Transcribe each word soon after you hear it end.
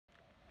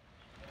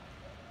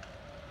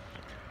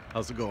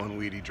How's it going,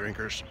 weedy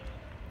drinkers?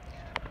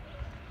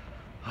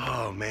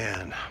 Oh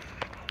man,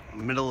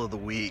 middle of the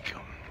week.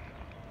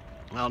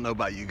 I don't know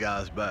about you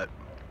guys, but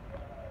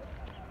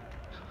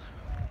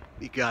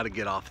you gotta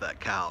get off that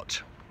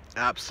couch.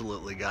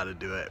 Absolutely gotta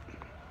do it.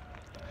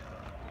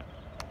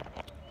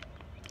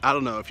 I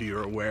don't know if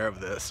you're aware of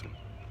this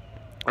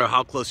or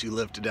how close you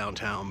live to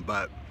downtown,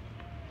 but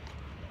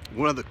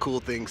one of the cool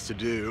things to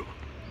do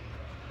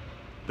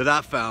that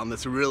I've found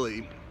that's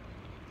really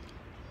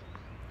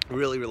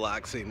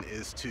relaxing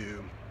is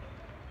to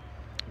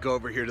go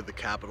over here to the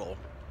Capitol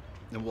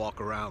and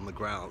walk around the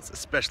grounds,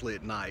 especially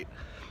at night.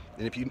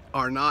 And if you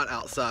are not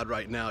outside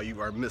right now,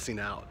 you are missing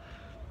out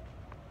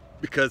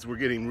because we're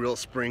getting real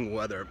spring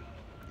weather.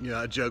 You know,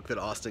 I joke that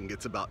Austin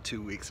gets about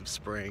 2 weeks of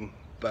spring,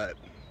 but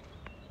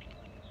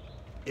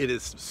it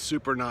is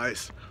super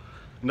nice.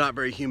 Not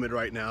very humid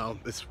right now.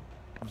 It's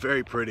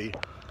very pretty.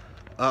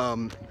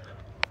 And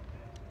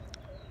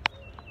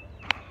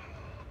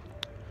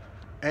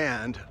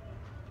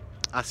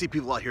I see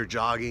people out here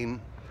jogging,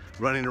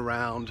 running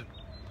around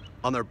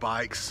on their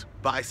bikes,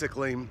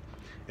 bicycling,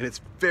 and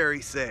it's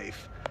very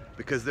safe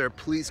because there are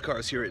police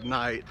cars here at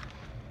night,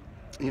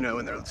 you know,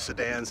 in their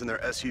sedans and their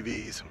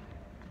SUVs.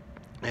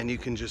 And you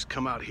can just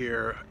come out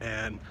here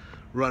and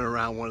run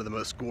around one of the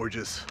most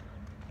gorgeous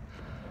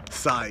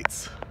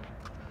sites,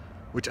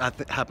 which I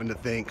happen to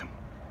think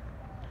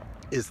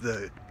is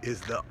the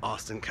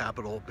Austin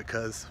Capitol,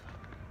 because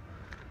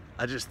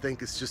I just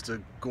think it's just a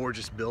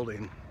gorgeous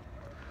building.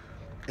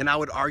 And I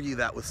would argue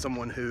that with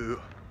someone who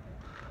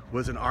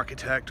was an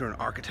architect or an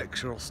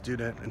architectural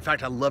student. In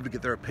fact, I'd love to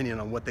get their opinion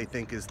on what they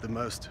think is the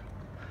most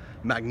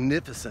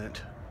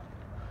magnificent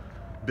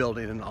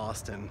building in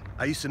Austin.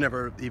 I used to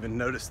never even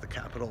notice the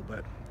Capitol,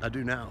 but I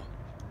do now.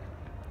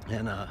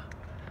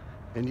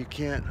 And you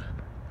can't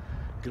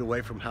get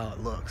away from how it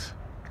looks.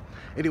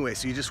 Anyway,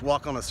 so you just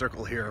walk on a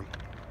circle here,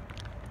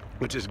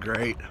 which is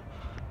great.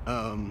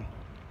 And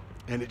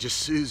it just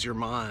soothes your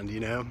mind, you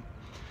know?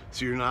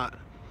 So you're not,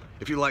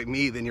 if you're like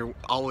me, then you're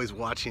always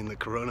watching the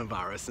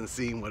coronavirus and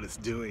seeing what it's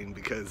doing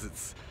because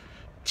it's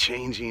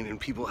changing and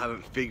people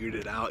haven't figured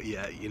it out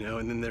yet, you know?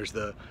 And then there's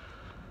the,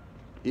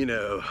 you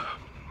know,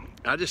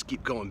 I just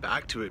keep going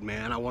back to it,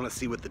 man. I want to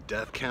see what the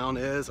death count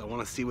is. I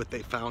want to see what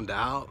they found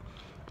out.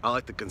 I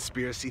like the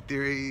conspiracy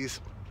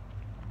theories.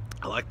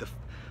 I like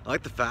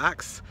the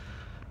facts,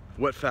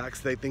 what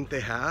facts they think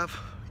they have,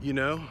 you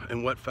know,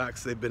 and what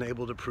facts they've been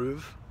able to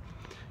prove,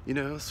 you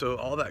know, so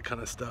all that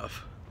kind of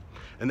stuff.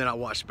 And then I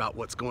watch about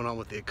what's going on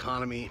with the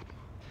economy,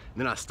 and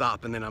then I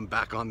stop, and then I'm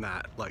back on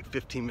that like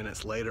 15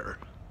 minutes later.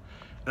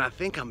 And I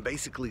think I'm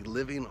basically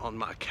living on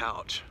my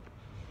couch.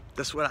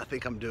 That's what I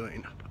think I'm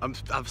doing.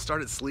 I've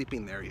started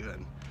sleeping there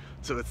even.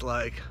 So it's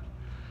like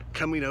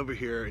coming over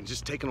here and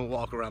just taking a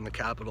walk around the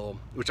Capitol,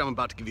 which I'm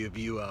about to give you a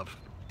view of,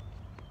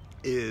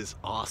 is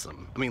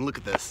awesome. I mean, look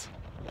at this.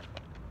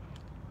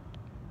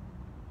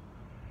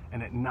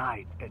 And at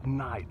night,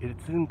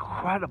 it's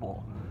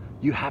incredible.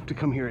 You have to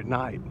come here at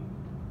night.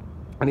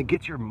 And it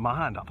gets your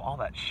mind off all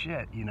that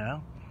shit, you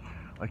know?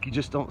 Like, you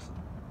just don't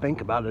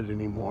think about it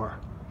anymore.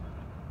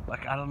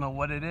 Like, I don't know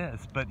what it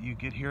is, but you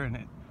get here and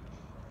it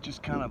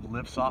just kind of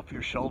lifts off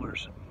your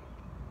shoulders.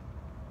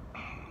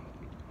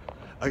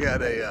 I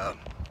got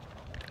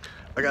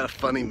a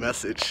funny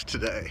message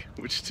today,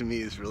 which to me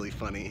is really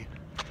funny.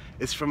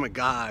 It's from a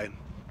guy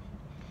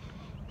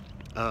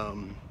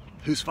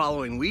who's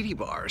following Wheatie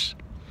Bars,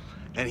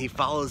 and he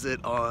follows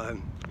it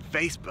on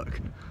Facebook.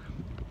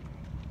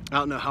 I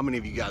don't know how many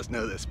of you guys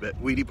know this, but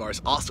Wheatie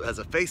Bars also has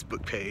a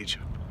Facebook page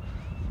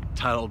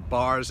titled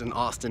Bars in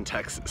Austin,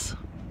 Texas,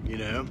 you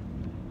know?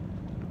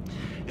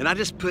 And I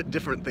just put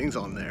different things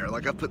on there.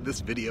 Like, I put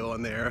this video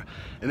on there,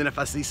 and then if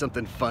I see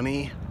something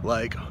funny,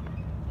 like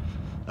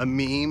a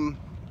meme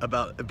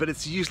about, but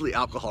it's usually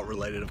alcohol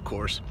related, of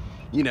course,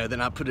 you know,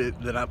 then I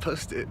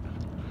post it.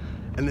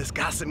 And this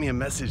guy sent me a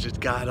message, this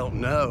guy I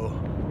don't know,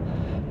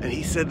 and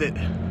he said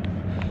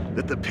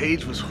that the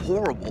page was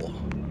horrible.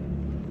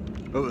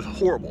 It was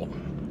horrible.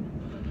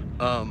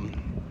 And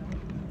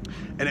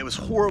it was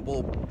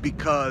horrible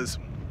because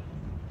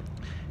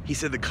he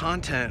said the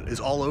content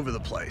is all over the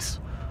place.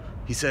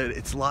 He said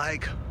it's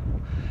like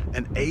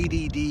an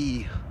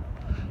ADD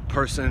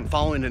person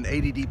following an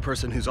ADD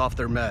person who's off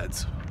their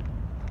meds.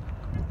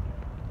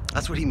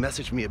 That's what he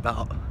messaged me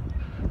about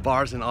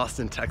Bars in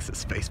Austin,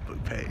 Texas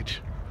Facebook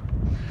page.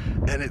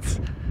 And it's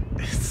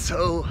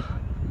so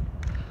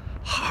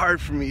hard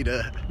for me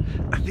to,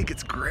 I think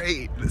it's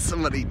great that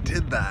somebody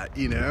did that,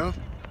 you know?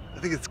 I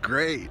think it's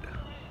great.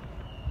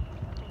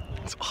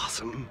 It's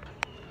awesome.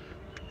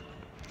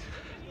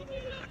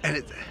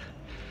 And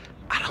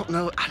I don't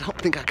know, I don't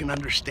think I can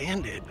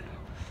understand it,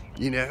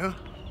 you know?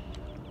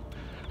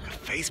 A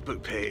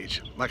Facebook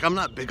page. Like, I'm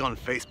not big on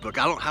Facebook.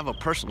 I don't have a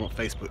personal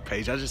Facebook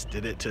page. I just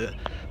did it to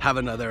have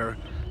another,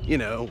 you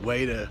know,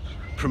 way to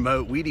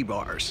promote Wheatie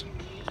Bars.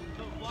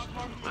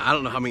 I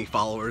don't know how many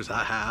followers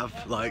I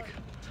have, like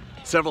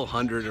several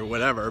hundred or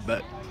whatever,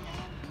 but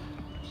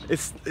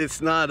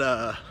it's not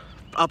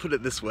I'll put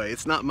it this way,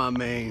 it's not my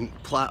main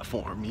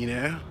platform, you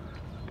know?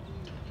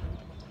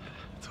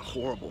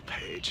 horrible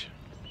page.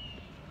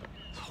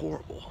 It's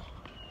horrible.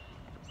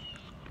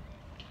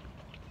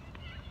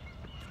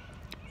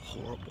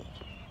 Horrible.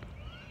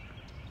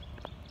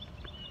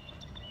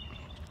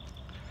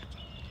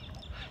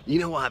 You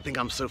know why I think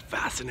I'm so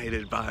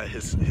fascinated by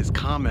his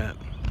comment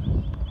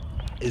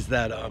is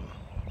that,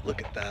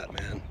 look at that,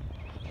 man.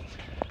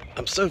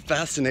 I'm so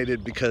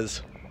fascinated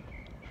because,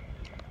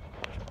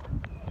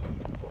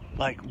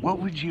 like, what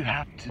would you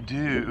have to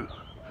do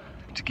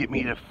to get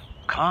me to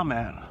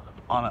comment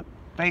on a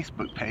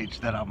Facebook page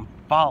that I'm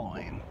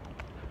following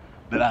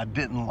that I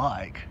didn't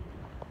like?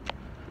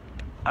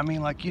 I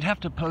mean, like, you'd have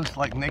to post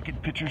like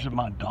naked pictures of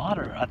my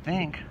daughter, I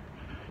think,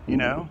 you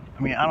know?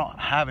 I mean, I don't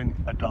have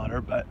a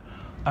daughter, but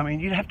I mean,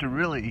 you'd have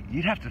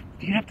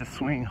to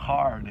swing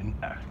hard and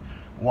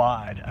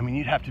wide. I mean,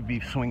 you'd have to be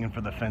swinging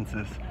for the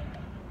fences.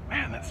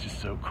 Man, that's just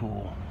so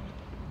cool.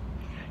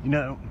 You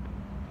know,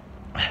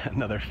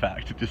 another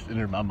fact that just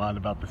entered my mind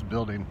about this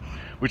building,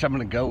 which I'm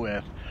gonna go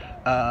with,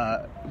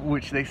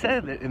 which they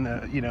said that in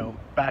the, you know,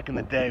 back in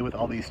the day with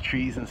all these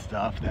trees and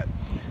stuff, that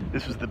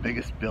this was the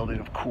biggest building,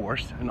 of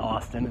course, in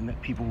Austin, and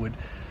that people would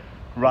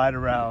ride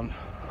around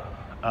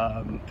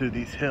through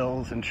these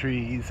hills and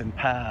trees and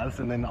paths,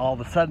 and then all of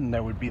a sudden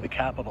there would be the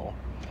Capitol.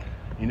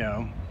 You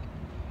know,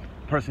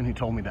 the person who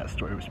told me that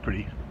story was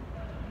pretty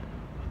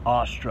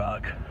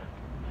awestruck,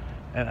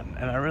 and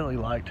I really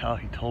liked how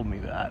he told me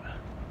that.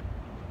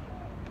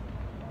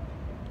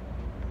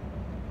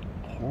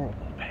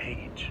 Horrible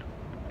page,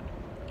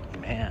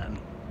 man.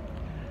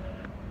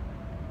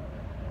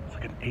 It's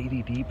like an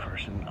ADD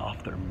person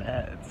off their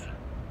meds.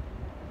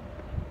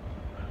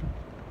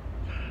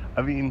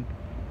 I mean,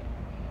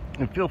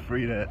 and feel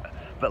free to,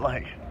 but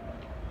like,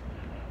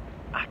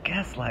 I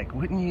guess, like,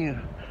 wouldn't you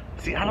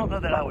see, I don't know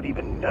that I would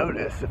even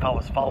notice if I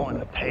was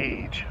following a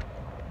page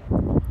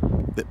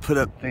that put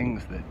up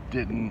things that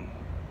didn't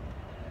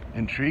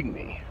intrigue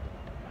me,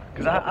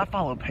 because I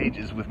follow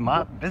pages with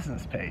my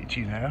business page,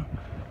 you know.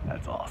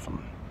 That's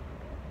awesome.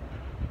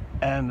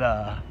 And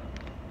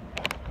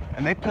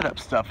they put up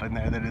stuff in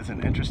there that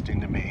isn't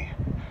interesting to me,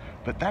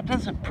 but that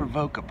doesn't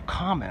provoke a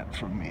comment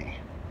from me,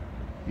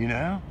 you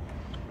know?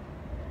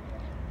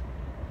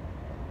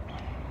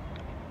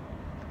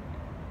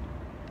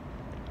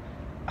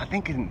 I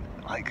think in,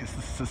 like, as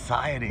a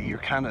society, you're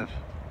kind of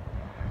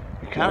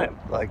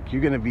like,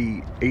 you're gonna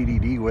be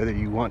ADD whether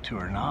you want to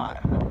or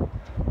not,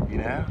 you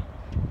know?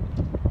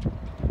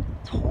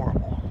 It's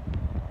horrible.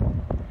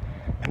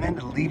 And then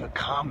to leave a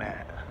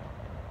comment.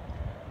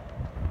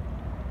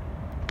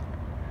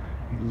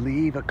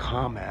 Leave a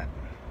comment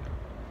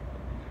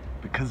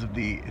because of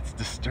it's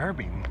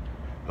disturbing.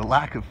 The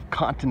lack of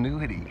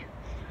continuity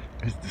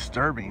is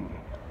disturbing.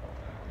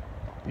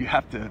 You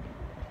have to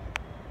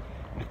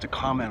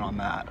comment on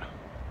that,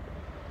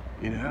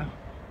 you know?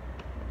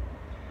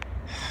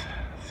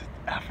 It's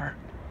effort.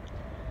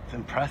 It's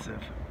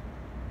impressive.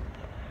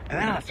 And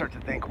then I start to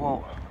think,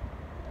 well,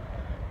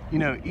 you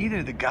know,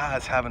 either the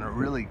guy's having a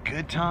really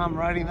good time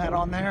writing that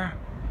on there,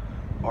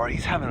 or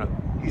he's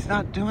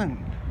not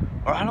doing,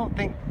 or I don't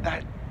think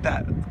that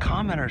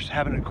commenter's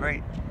having a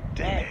great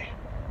day.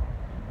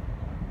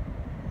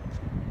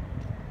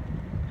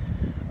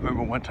 I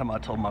remember one time I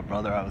told my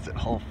brother I was at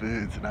Whole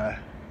Foods, and I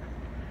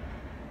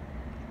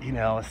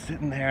was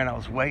sitting there and I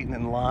was waiting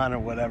in line or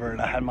whatever,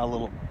 and I had my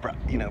little,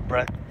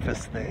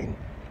 breakfast thing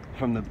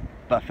from the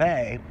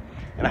buffet,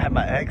 and I had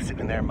my eggs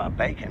sitting there and my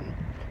bacon.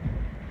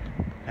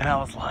 And I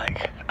was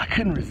like, I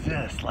couldn't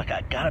resist. Like,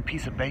 I got a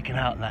piece of bacon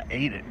out and I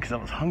ate it because I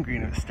was hungry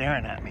and it was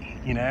staring at me,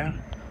 you know?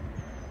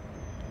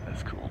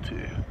 That's cool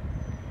too.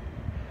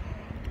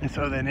 And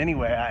so then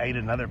anyway, I ate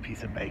another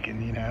piece of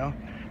bacon, you know,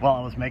 while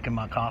I was making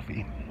my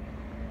coffee.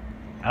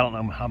 I don't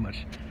know how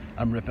much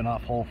I'm ripping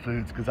off Whole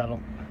Foods because I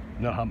don't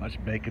know how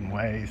much bacon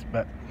weighs,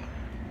 but,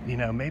 you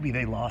know, maybe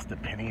they lost a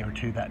penny or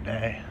two that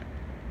day.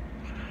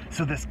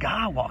 So this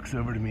guy walks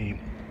over to me.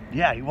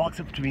 Yeah, he walks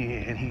up to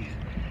me and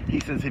he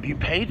says, "Have you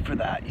paid for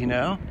that?" You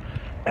know?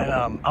 And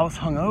I was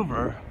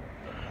hungover,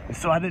 and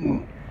so I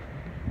didn't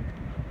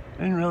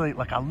really,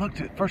 like, I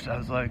looked at first, I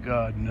was like,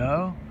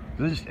 no.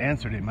 So I just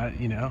answered him,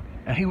 you know?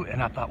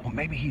 And I thought, well,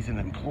 maybe he's an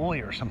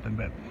employee or something,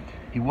 but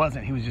he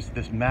wasn't. He was just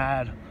this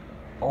mad,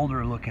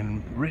 older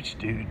looking rich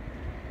dude.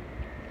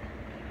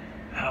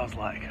 And I was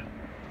like,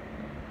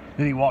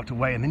 then he walked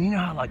away, and then, you know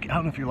how, like, I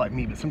don't know if you're like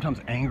me, but sometimes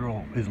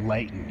anger is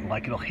latent.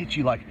 Like, it'll hit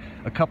you like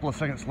a couple of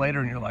seconds later,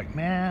 and you're like,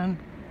 man,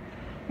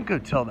 I'm gonna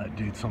tell that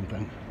dude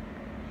something.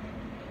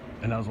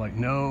 And I was like,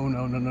 no,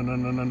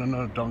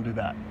 don't do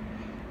that.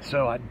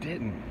 So I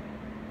didn't.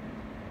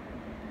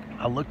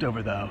 I looked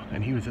over though,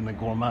 and he was in the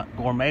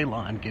gourmet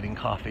line getting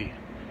coffee.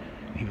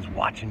 He was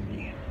watching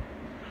me.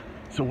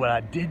 So what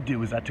I did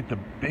do is I took the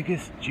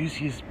biggest,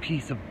 juiciest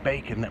piece of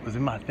bacon that was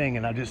in my thing,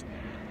 and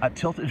I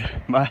tilted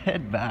my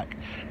head back,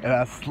 and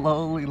I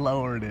slowly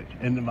lowered it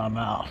into my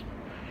mouth,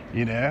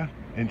 you know,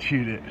 and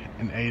chewed it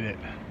and ate it.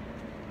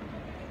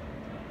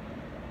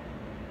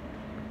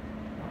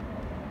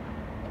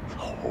 It's a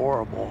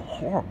horrible,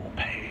 horrible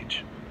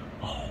page.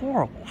 A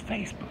horrible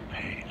Facebook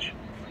page.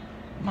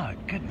 My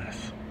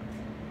goodness.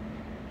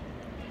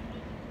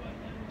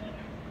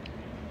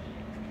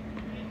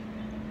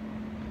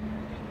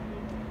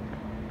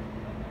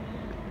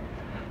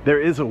 There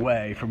is a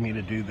way for me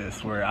to do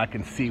this where I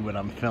can see what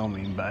I'm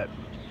filming, but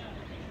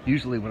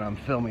usually when I'm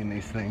filming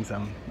these things,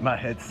 my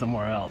head's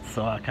somewhere else,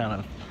 so I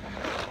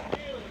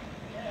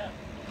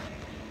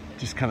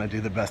just kind of do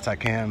the best I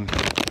can.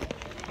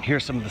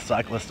 Here's some of the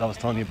cyclists I was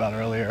telling you about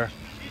earlier,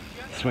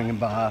 swinging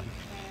by.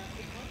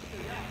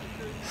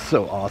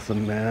 So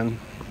awesome, man.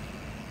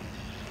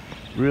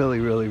 Really,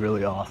 really,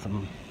 really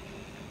awesome.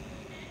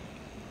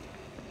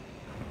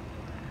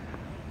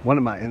 One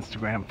of my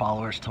Instagram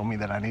followers told me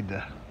that I need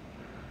to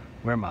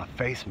wear my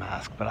face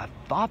mask, but I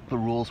thought the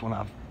rules when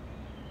I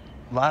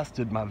last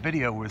did my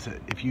video was that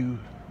if you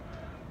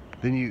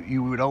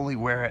would only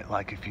wear it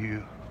like if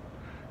you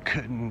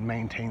couldn't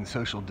maintain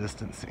social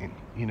distancing,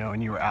 you know,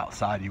 and you were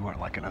outside, you weren't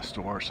like in a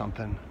store or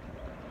something.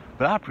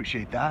 But I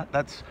appreciate that.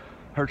 That's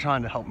her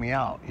trying to help me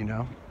out, you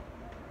know.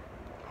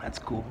 That's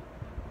cool.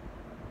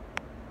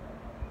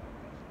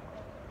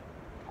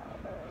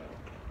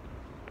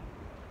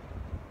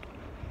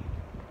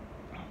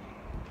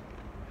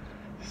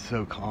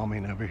 So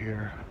calming over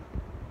here.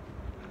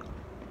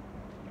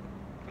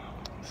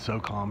 So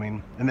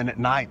calming. And then at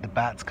night the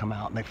bats come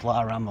out and they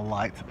fly around the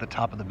lights at the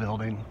top of the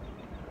building.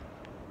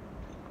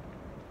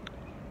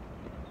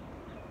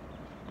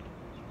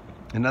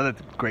 Another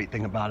great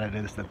thing about it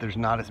is that there's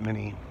not as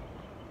many,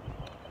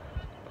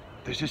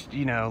 there's just,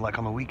 you know, like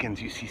on the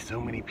weekends you see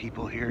so many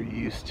people here you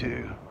used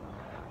to,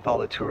 with all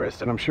the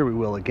tourists, and I'm sure we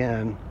will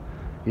again,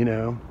 you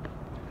know,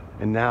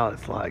 and now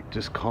it's like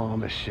just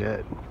calm as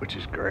shit, which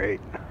is great.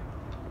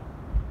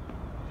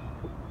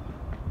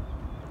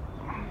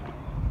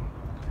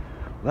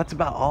 That's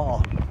about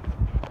all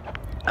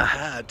I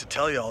had to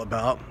tell you all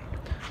about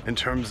in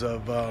terms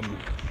of,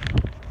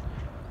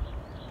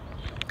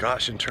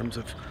 in terms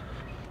of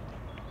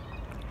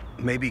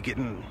maybe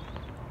getting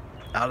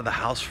out of the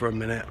house for a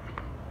minute,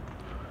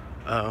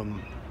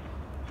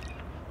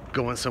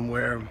 going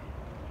somewhere.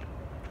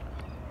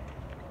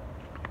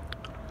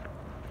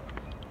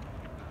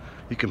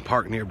 You can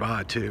park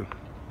nearby too.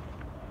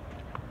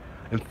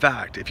 In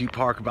fact, if you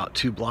park about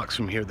 2 blocks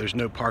from here, there's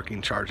no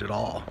parking charge at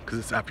all because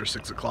it's after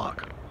 6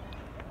 o'clock.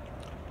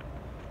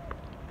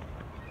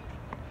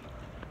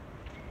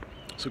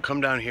 So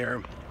come down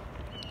here.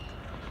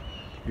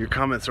 Your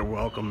comments are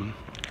welcome.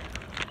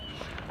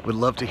 Would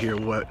love to hear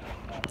what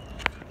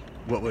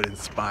would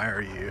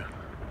inspire you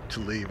to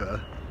leave a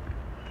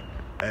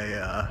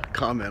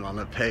comment on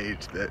a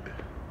page that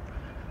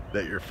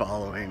you're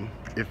following.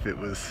 If it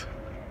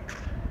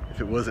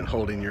wasn't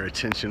holding your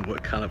attention,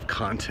 what kind of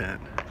content,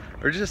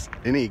 or just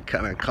any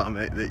kind of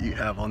comment that you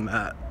have on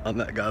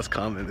that guy's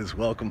comment is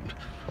welcomed.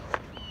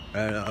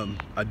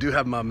 And I do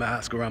have my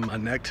mask around my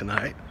neck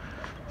tonight,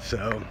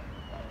 so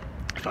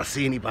if I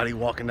see anybody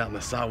walking down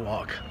the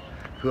sidewalk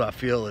who I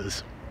feel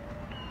is,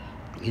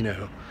 you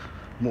know,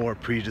 more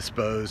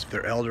predisposed, if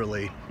they're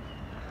elderly,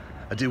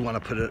 I do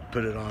want to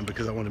put it on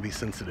because I want to be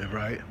sensitive,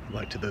 right?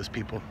 Like to those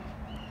people.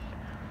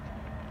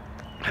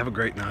 Have a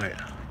great night.